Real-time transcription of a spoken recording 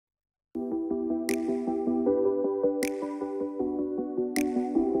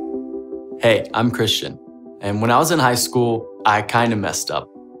Hey, I'm Christian, and when I was in high school, I kind of messed up.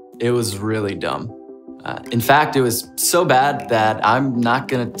 It was really dumb. In fact, it was so bad that I'm not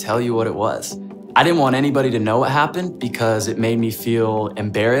gonna tell you what it was. I didn't want anybody to know what happened because it made me feel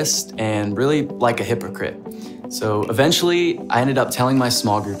embarrassed and really like a hypocrite. So eventually, I ended up telling my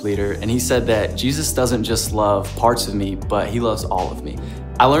small group leader, and he said that Jesus doesn't just love parts of me, but he loves all of me.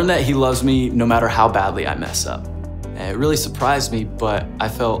 I learned that he loves me no matter how badly I mess up. And it really surprised me, but I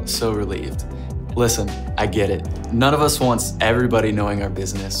felt so relieved. Listen, I get it. None of us wants everybody knowing our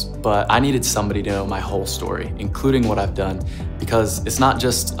business, but I needed somebody to know my whole story, including what I've done, because it's not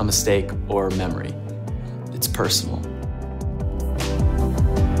just a mistake or a memory. It's personal.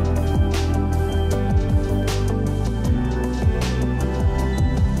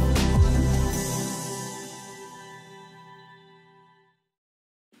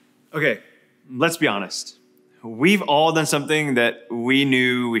 Okay, let's be honest. We've all done something that we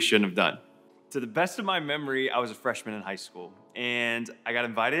knew we shouldn't have done. To the best of my memory, I was a freshman in high school, and I got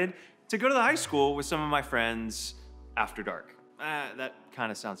invited to go to the high school with some of my friends after dark. That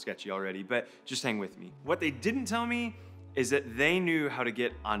kind of sounds sketchy already, but just hang with me. What they didn't tell me is that they knew how to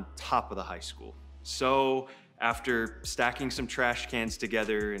get on top of the high school. So after stacking some trash cans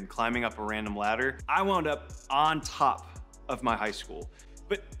together and climbing up a random ladder, I wound up on top of my high school.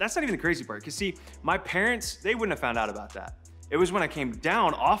 But that's not even the crazy part, because see, my parents, they wouldn't have found out about that. It was when I came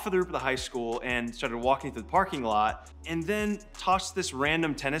down off of the roof of the high school and started walking through the parking lot and then tossed this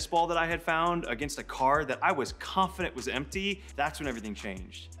random tennis ball that I had found against a car that I was confident was empty. That's when everything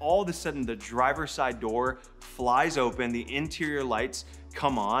changed. All of a sudden, the driver's side door flies open, the interior lights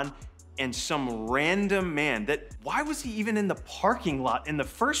come on, and some random man that, why was he even in the parking lot in the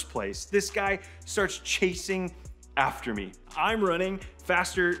first place? This guy starts chasing after me. I'm running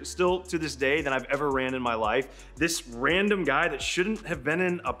faster still to this day than I've ever ran in my life. This random guy that shouldn't have been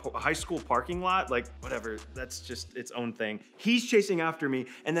in a high school parking lot, like whatever, that's just its own thing. He's chasing after me,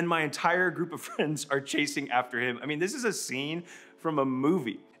 and then my entire group of friends are chasing after him. I mean, this is a scene from a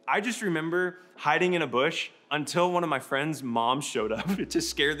movie. I just remember hiding in a bush until one of my friends' moms showed up to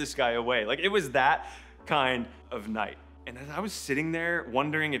scare this guy away. Like, it was that kind of night. And as I was sitting there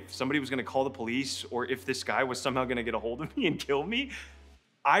wondering if somebody was gonna call the police or if this guy was somehow gonna get a hold of me and kill me,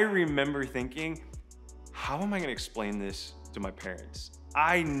 I remember thinking, how am I gonna explain this to my parents?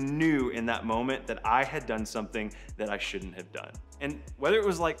 I knew in that moment that I had done something that I shouldn't have done. And whether it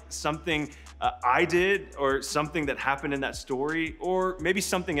was like something I did or something that happened in that story, or maybe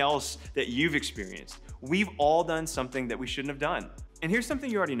something else that you've experienced, we've all done something that we shouldn't have done. And here's something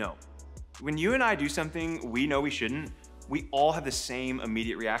you already know. When you and I do something we know we shouldn't, we all have the same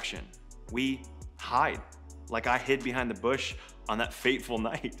immediate reaction. We hide, like I hid behind the bush on that fateful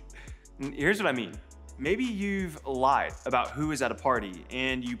night. And here's what I mean. Maybe you've lied about who was at a party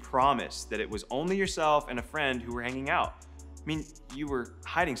and you promised that it was only yourself and a friend who were hanging out. I mean, you were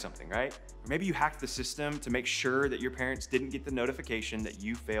hiding something, right? Or maybe you hacked the system to make sure that your parents didn't get the notification that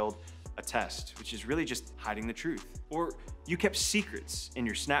you failed a test, which is really just hiding the truth. Or you kept secrets in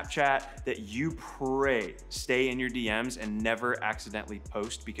your Snapchat that you pray stay in your DMs and never accidentally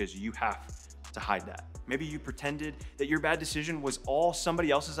post because you have to hide that. Maybe you pretended that your bad decision was all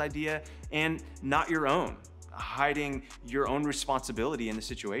somebody else's idea and not your own, hiding your own responsibility in the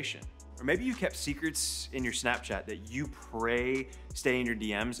situation. Or maybe you kept secrets in your Snapchat that you pray stay in your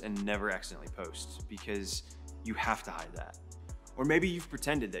DMs and never accidentally post because you have to hide that. Or maybe you've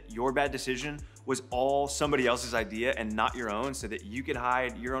pretended that your bad decision was all somebody else's idea and not your own so that you could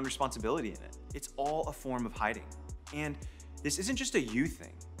hide your own responsibility in it. It's all a form of hiding. And this isn't just a you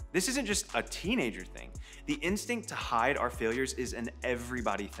thing. This isn't just a teenager thing. The instinct to hide our failures is an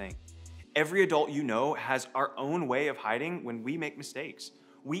everybody thing. Every adult you know has our own way of hiding when we make mistakes.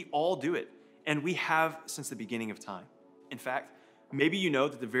 We all do it, and we have since the beginning of time. In fact, maybe you know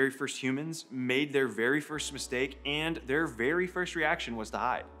that the very first humans made their very first mistake and their very first reaction was to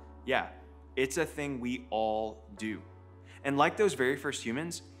hide. Yeah, it's a thing we all do. And like those very first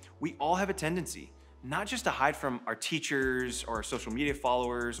humans, we all have a tendency, not just to hide from our teachers or our social media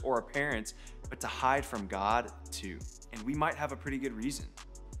followers or our parents, but to hide from God too. And we might have a pretty good reason.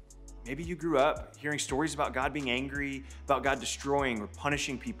 Maybe you grew up hearing stories about God being angry, about God destroying or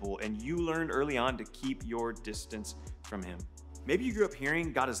punishing people, and you learned early on to keep your distance from him. Maybe you grew up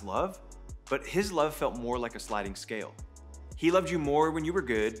hearing God is love, but his love felt more like a sliding scale. He loved you more when you were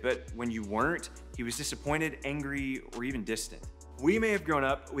good, but when you weren't, he was disappointed, angry, or even distant. We may have grown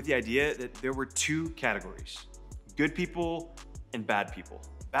up with the idea that there were two categories: good people and bad people.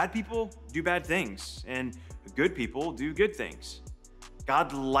 Bad people do bad things, and good people do good things.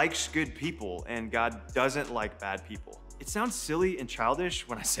 God likes good people, and God doesn't like bad people. It sounds silly and childish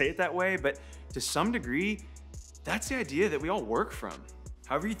when I say it that way, but to some degree, that's the idea that we all work from.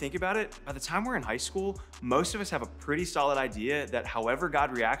 However you think about it, by the time we're in high school, most of us have a pretty solid idea that however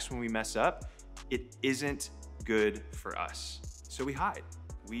God reacts when we mess up, it isn't good for us. So we hide.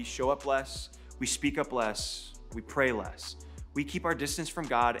 We show up less, we speak up less, we pray less. We keep our distance from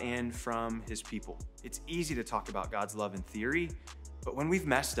God and from his people. It's easy to talk about God's love in theory, but when we've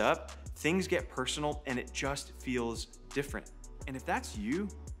messed up, things get personal and it just feels different. And if that's you,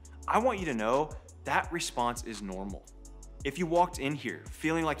 I want you to know that response is normal. If you walked in here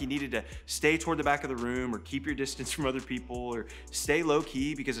feeling like you needed to stay toward the back of the room or keep your distance from other people or stay low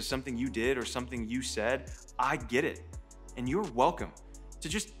key because of something you did or something you said, I get it. And you're welcome to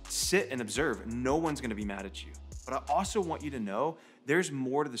just sit and observe. No one's gonna be mad at you. But I also want you to know there's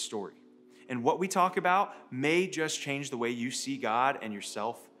more to the story. And what we talk about may just change the way you see God and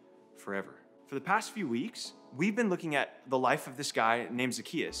yourself forever. For the past few weeks, we've been looking at the life of this guy named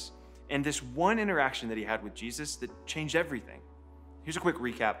Zacchaeus and this one interaction that he had with Jesus that changed everything. Here's a quick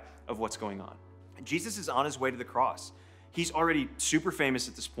recap of what's going on. Jesus is on his way to the cross. He's already super famous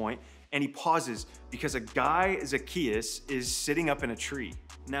at this point, and he pauses because a guy, Zacchaeus, is sitting up in a tree.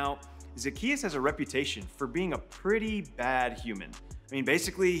 Now, Zacchaeus has a reputation for being a pretty bad human. I mean,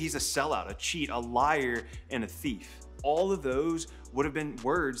 basically, he's a sellout, a cheat, a liar, and a thief. All of those would have been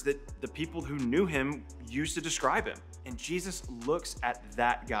words that the people who knew him used to describe him. And Jesus looks at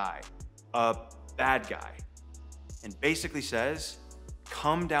that guy, a bad guy, and basically says,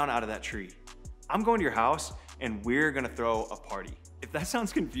 come down out of that tree. I'm going to your house and we're gonna throw a party. If that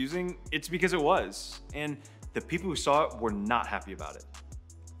sounds confusing, it's because it was. And the people who saw it were not happy about it.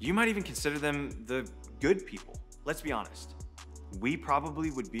 You might even consider them the good people. Let's be honest. We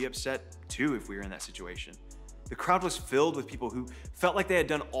probably would be upset too if we were in that situation. The crowd was filled with people who felt like they had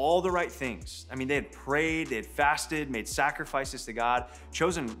done all the right things. I mean, they had prayed, they had fasted, made sacrifices to God,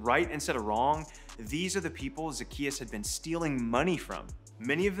 chosen right instead of wrong. These are the people Zacchaeus had been stealing money from.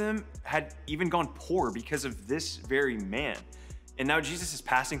 Many of them had even gone poor because of this very man. And now Jesus is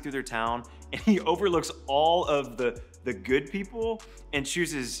passing through their town and he overlooks all of the good people and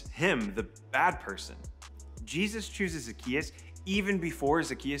chooses him, the bad person. Jesus chooses Zacchaeus even before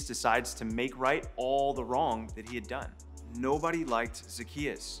Zacchaeus decides to make right all the wrong that he had done. Nobody liked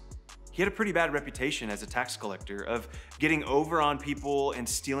Zacchaeus. He had a pretty bad reputation as a tax collector of getting over on people and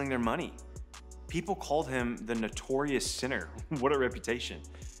stealing their money. People called him the notorious sinner. What a reputation.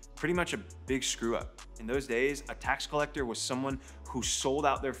 Pretty much a big screw up. In those days, a tax collector was someone who sold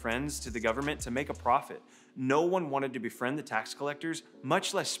out their friends to the government to make a profit. No one wanted to befriend the tax collectors,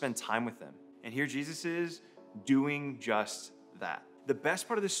 much less spend time with them. And here Jesus is doing just that. The best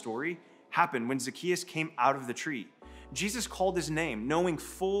part of this story happened when Zacchaeus came out of the tree. Jesus called his name, knowing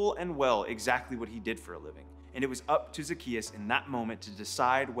full and well exactly what he did for a living. And it was up to Zacchaeus in that moment to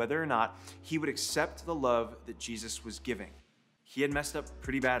decide whether or not he would accept the love that Jesus was giving. He had messed up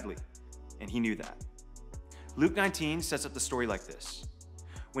pretty badly, and he knew that. Luke 19 sets up the story like this.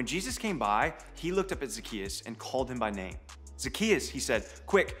 When Jesus came by, he looked up at Zacchaeus and called him by name. Zacchaeus, he said,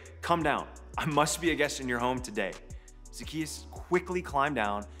 quick, come down. I must be a guest in your home today. Zacchaeus quickly climbed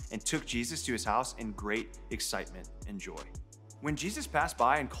down and took Jesus to his house in great excitement and joy. When Jesus passed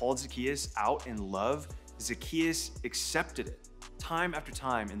by and called Zacchaeus out in love, Zacchaeus accepted it. Time after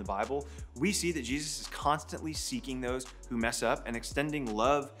time in the Bible, we see that Jesus is constantly seeking those who mess up and extending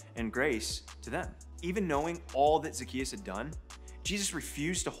love and grace to them. Even knowing all that Zacchaeus had done, Jesus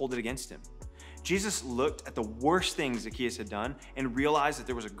refused to hold it against him. Jesus looked at the worst things Zacchaeus had done and realized that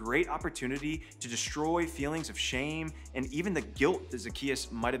there was a great opportunity to destroy feelings of shame and even the guilt that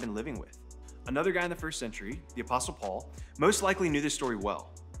Zacchaeus might have been living with. Another guy in the first century, the Apostle Paul, most likely knew this story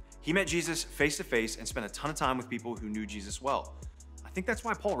well. He met Jesus face to face and spent a ton of time with people who knew Jesus well. I think that's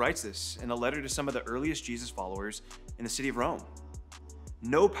why Paul writes this in a letter to some of the earliest Jesus followers in the city of Rome.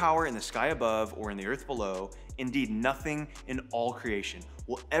 No power in the sky above or in the earth below, indeed nothing in all creation,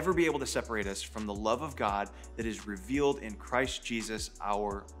 will ever be able to separate us from the love of God that is revealed in Christ Jesus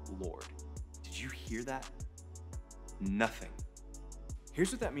our Lord. Did you hear that? Nothing.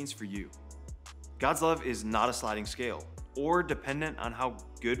 Here's what that means for you. God's love is not a sliding scale or dependent on how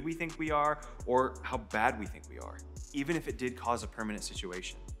good we think we are or how bad we think we are, even if it did cause a permanent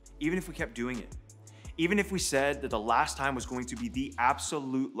situation, even if we kept doing it. Even if we said that the last time was going to be the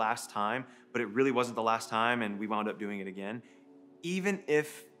absolute last time, but it really wasn't the last time and we wound up doing it again, even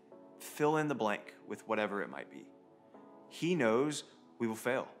if fill in the blank with whatever it might be, he knows we will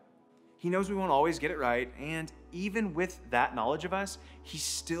fail. He knows we won't always get it right, and even with that knowledge of us, he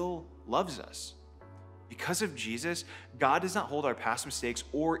still loves us. Because of Jesus, God does not hold our past mistakes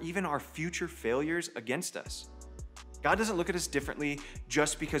or even our future failures against us. God doesn't look at us differently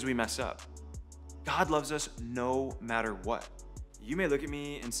just because we mess up. God loves us no matter what. You may look at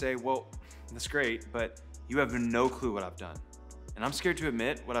me and say, well, that's great, but you have no clue what I've done. And I'm scared to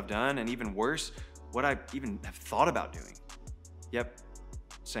admit what I've done, and even worse, what I even have thought about doing. Yep,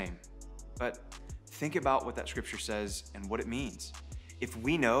 same. But think about what that scripture says and what it means. If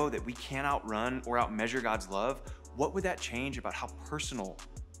we know that we can't outrun or outmeasure God's love, what would that change about how personal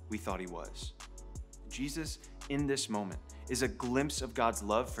we thought he was? Jesus, in this moment, is a glimpse of God's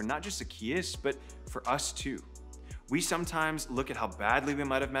love for not just Zacchaeus, but for us too. We sometimes look at how badly we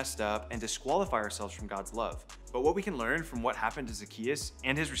might have messed up and disqualify ourselves from God's love. But what we can learn from what happened to Zacchaeus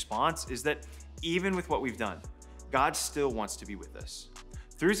and his response is that even with what we've done, God still wants to be with us.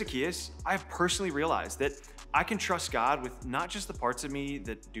 Through Zacchaeus, I've personally realized that I can trust God with not just the parts of me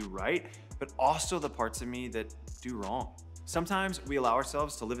that do right, but also the parts of me that do wrong. Sometimes we allow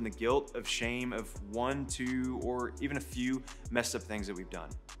ourselves to live in the guilt of shame of one, two, or even a few messed up things that we've done.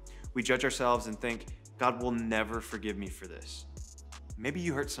 We judge ourselves and think, God will never forgive me for this. Maybe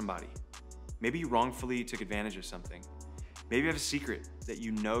you hurt somebody. Maybe you wrongfully took advantage of something. Maybe you have a secret that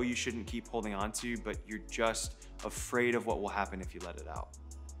you know you shouldn't keep holding on to, but you're just afraid of what will happen if you let it out.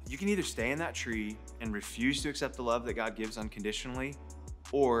 You can either stay in that tree and refuse to accept the love that God gives unconditionally,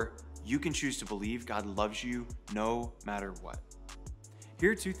 or you can choose to believe God loves you no matter what.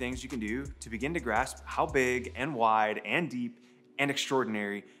 Here are two things you can do to begin to grasp how big and wide and deep and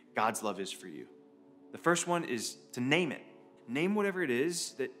extraordinary God's love is for you. The first one is to name it. Name whatever it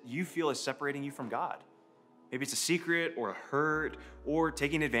is that you feel is separating you from God. Maybe it's a secret or a hurt or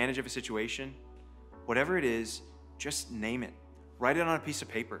taking advantage of a situation. Whatever it is, just name it. Write it on a piece of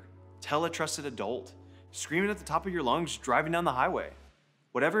paper. Tell a trusted adult. Scream it at the top of your lungs driving down the highway.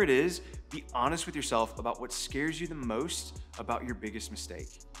 Whatever it is, be honest with yourself about what scares you the most about your biggest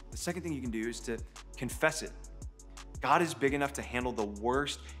mistake. The second thing you can do is to confess it. God is big enough to handle the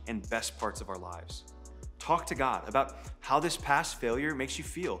worst and best parts of our lives. Talk to God about how this past failure makes you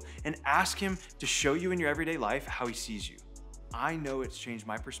feel and ask him to show you in your everyday life how he sees you. I know it's changed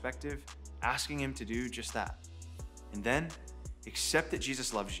my perspective asking him to do just that. And then accept that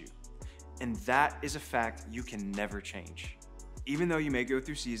Jesus loves you. And that is a fact you can never change. Even though you may go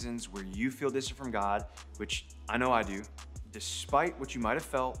through seasons where you feel distant from God, which I know I do, despite what you might have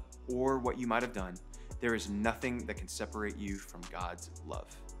felt or what you might have done, there is nothing that can separate you from God's love.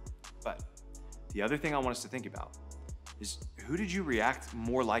 But the other thing I want us to think about is, who did you react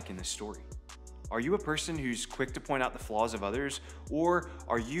more like in this story? Are you a person who's quick to point out the flaws of others, or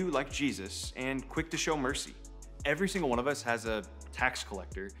are you like Jesus and quick to show mercy? Every single one of us has a tax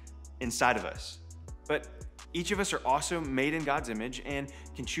collector inside of us, but each of us are also made in God's image and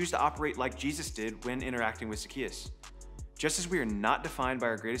can choose to operate like Jesus did when interacting with Zacchaeus. Just as we are not defined by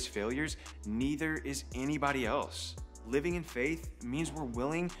our greatest failures, neither is anybody else. Living in faith means we're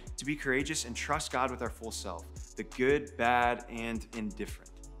willing to be courageous and trust God with our full self, the good, bad, and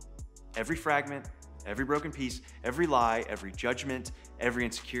indifferent. Every fragment, every broken piece, every lie, every judgment, every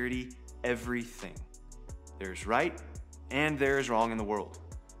insecurity, everything. There's right and there is wrong in the world,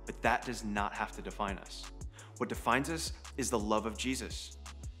 but that does not have to define us. What defines us is the love of Jesus.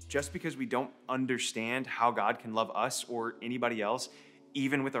 Just because we don't understand how God can love us or anybody else,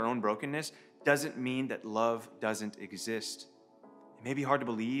 even with our own brokenness, doesn't mean that love doesn't exist. It may be hard to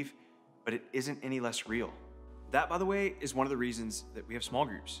believe, but it isn't any less real. That, by the way, is one of the reasons that we have small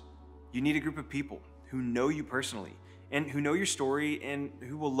groups. You need a group of people who know you personally and who know your story and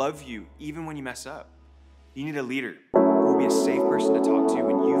who will love you even when you mess up. You need a leader who will be a safe person to talk to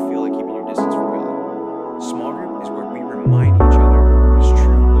when you feel like keeping your distance from God. Small group is where